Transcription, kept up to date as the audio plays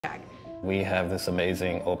We have this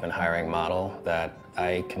amazing open hiring model that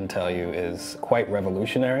I can tell you is quite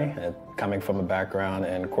revolutionary. Coming from a background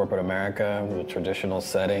in corporate America, a traditional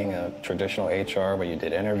setting, a traditional HR where you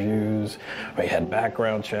did interviews, where you had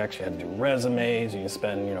background checks, you had to do resumes, you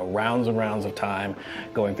spend rounds and rounds of time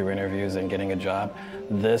going through interviews and getting a job.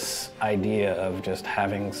 This idea of just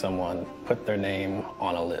having someone put their name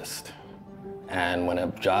on a list, and when a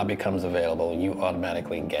job becomes available, you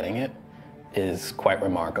automatically getting it, is quite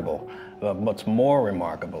remarkable. But what's more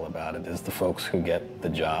remarkable about it is the folks who get the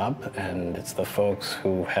job, and it's the folks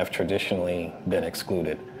who have traditionally been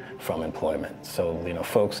excluded from employment. So,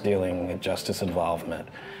 folks dealing with justice involvement,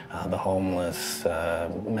 the homeless,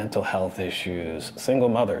 mental health issues, single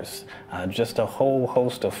mothers, just a whole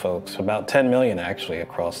host of folks, about 10 million actually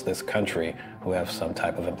across this country, who have some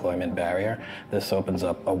type of employment barrier. This opens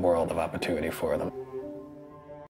up a world of opportunity for them.